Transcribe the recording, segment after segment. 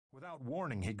Without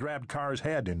warning, he grabbed Carr's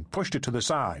head and pushed it to the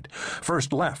side,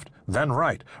 first left, then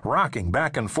right, rocking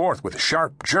back and forth with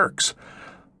sharp jerks.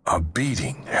 A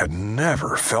beating had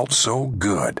never felt so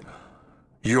good.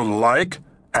 "You like?"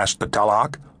 asked the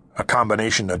talak, a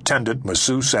combination attendant,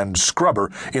 masseuse, and scrubber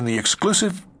in the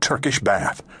exclusive Turkish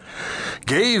bath.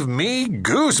 "Gave me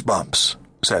goosebumps,"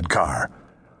 said Carr.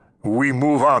 "We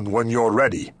move on when you're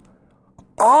ready."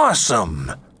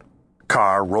 "Awesome!"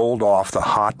 Carr rolled off the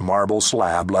hot marble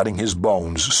slab, letting his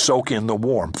bones soak in the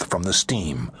warmth from the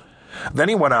steam. Then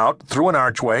he went out through an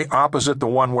archway opposite the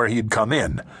one where he'd come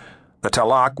in. The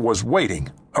talak was waiting,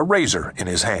 a razor in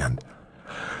his hand.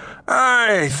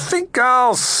 "I think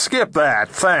I'll skip that,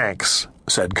 thanks,"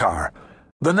 said Carr.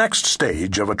 The next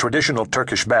stage of a traditional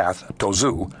Turkish bath,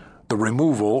 tozu, the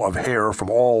removal of hair from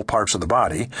all parts of the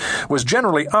body, was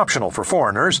generally optional for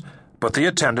foreigners, but the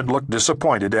attendant looked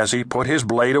disappointed as he put his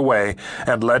blade away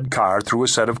and led Carr through a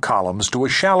set of columns to a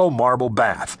shallow marble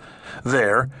bath.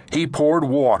 There, he poured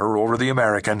water over the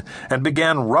American and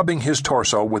began rubbing his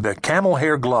torso with a camel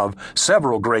hair glove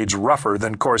several grades rougher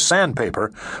than coarse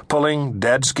sandpaper, pulling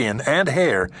dead skin and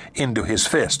hair into his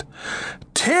fist.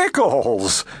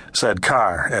 "Tickles," said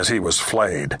Carr as he was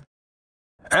flayed.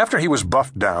 After he was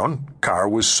buffed down, Carr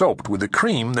was soaped with a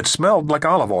cream that smelled like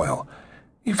olive oil.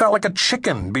 He felt like a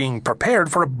chicken being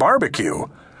prepared for a barbecue.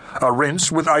 A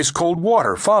rinse with ice-cold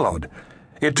water followed.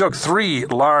 It took 3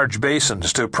 large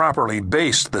basins to properly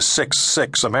baste the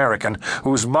 6'6" American,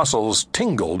 whose muscles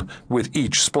tingled with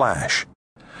each splash.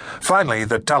 Finally,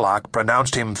 the talak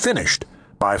pronounced him finished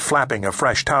by flapping a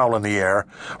fresh towel in the air,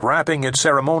 wrapping it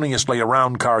ceremoniously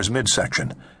around Carr's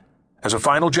midsection. As a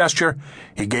final gesture,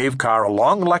 he gave Carr a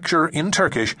long lecture in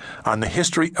Turkish on the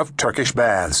history of Turkish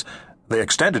baths. They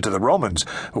extended to the Romans,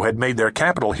 who had made their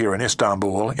capital here in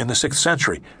Istanbul in the 6th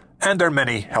century, and their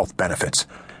many health benefits.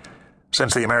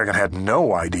 Since the American had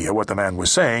no idea what the man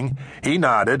was saying, he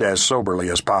nodded as soberly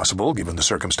as possible, given the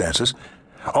circumstances.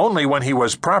 Only when he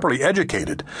was properly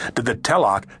educated did the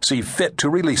talak see fit to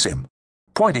release him,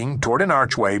 pointing toward an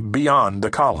archway beyond the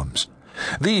columns.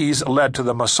 These led to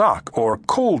the masak, or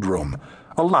cold room,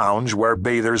 a lounge where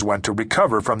bathers went to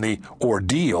recover from the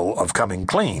ordeal of coming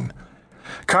clean.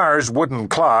 Carr's wooden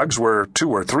clogs were 2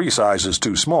 or 3 sizes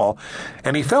too small,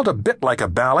 and he felt a bit like a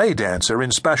ballet dancer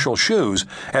in special shoes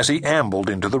as he ambled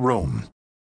into the room.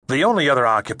 The only other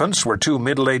occupants were 2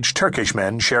 middle-aged Turkish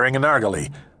men sharing a nargile,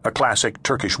 a classic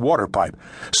Turkish water pipe,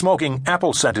 smoking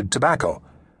apple-scented tobacco.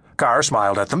 Carr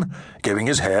smiled at them, giving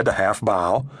his head a half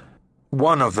bow.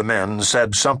 One of the men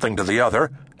said something to the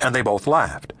other, and they both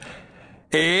laughed.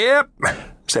 "Yep,"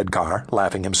 said Carr,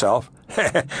 laughing himself.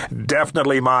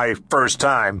 "Definitely my first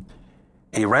time."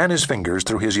 He ran his fingers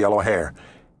through his yellow hair.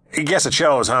 "Guess it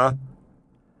shows, huh?"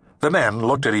 The men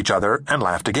looked at each other and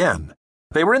laughed again.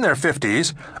 They were in their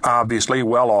 50s, obviously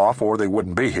well off or they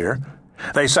wouldn't be here.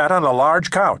 They sat on a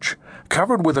large couch,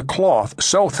 covered with a cloth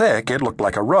so thick it looked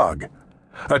like a rug.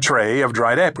 A tray of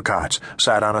dried apricots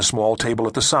sat on a small table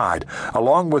at the side,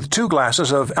 along with 2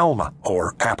 glasses of elma,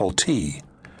 or apple tea.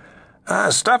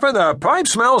 "Stuff in the pipe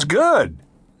smells good,"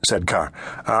 said Carr.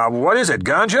 "What is it,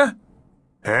 ganja?"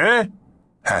 "Eh?"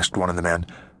 asked one of the men.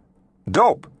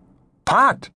 "Dope.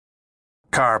 Pot."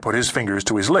 Carr put his fingers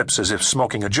to his lips as if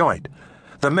smoking a joint.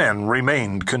 The men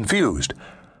remained confused.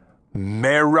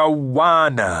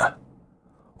 "Marijuana."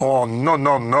 "Oh,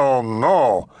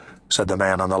 no, said the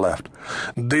man on the left.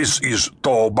 "This is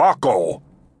tobacco,"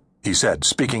 he said,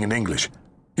 speaking in English.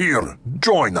 "Here,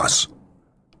 join us."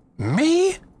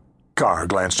 "Me?" Carr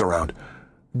glanced around.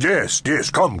 Yes,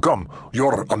 come.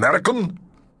 You're American?"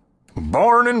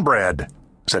 "Born and bred,"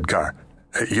 said Carr.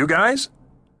 "You guys?"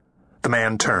 The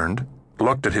man turned,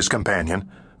 looked at his companion,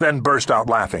 then burst out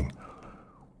laughing.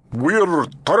 "We're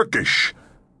Turkish,"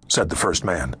 said the first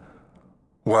man.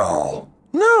 "Well,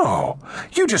 no,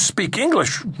 you just speak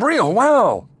English real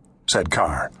well," said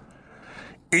Carr.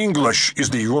 "English is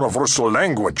the universal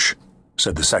language,"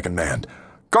 said the second man.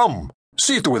 "Come,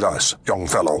 sit with us, young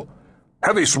fellow.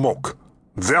 Have a smoke.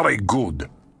 Very good."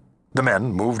 The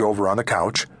men moved over on the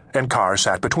couch, and Carr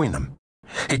sat between them.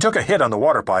 He took a hit on the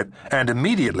water pipe and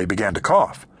immediately began to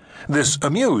cough. This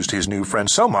amused his new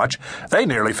friends so much they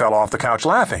nearly fell off the couch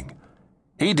laughing.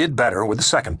 He did better with the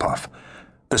second puff.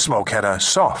 The smoke had a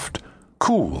soft,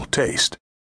 cool taste.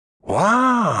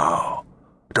 "Wow!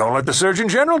 Don't let the Surgeon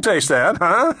General taste that,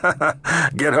 huh?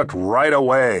 Get hooked right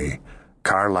away."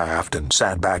 Carr laughed and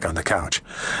sat back on the couch.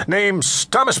 "Name's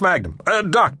Thomas Magnum,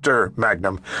 Dr.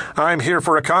 Magnum. I'm here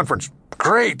for a conference.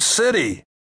 Great city."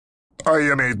 "I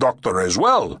am a doctor as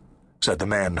well," said the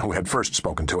man who had first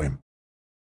spoken to him.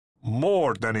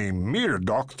 "More than a mere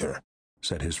doctor,"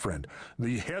 said his friend.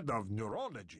 "The head of neurology."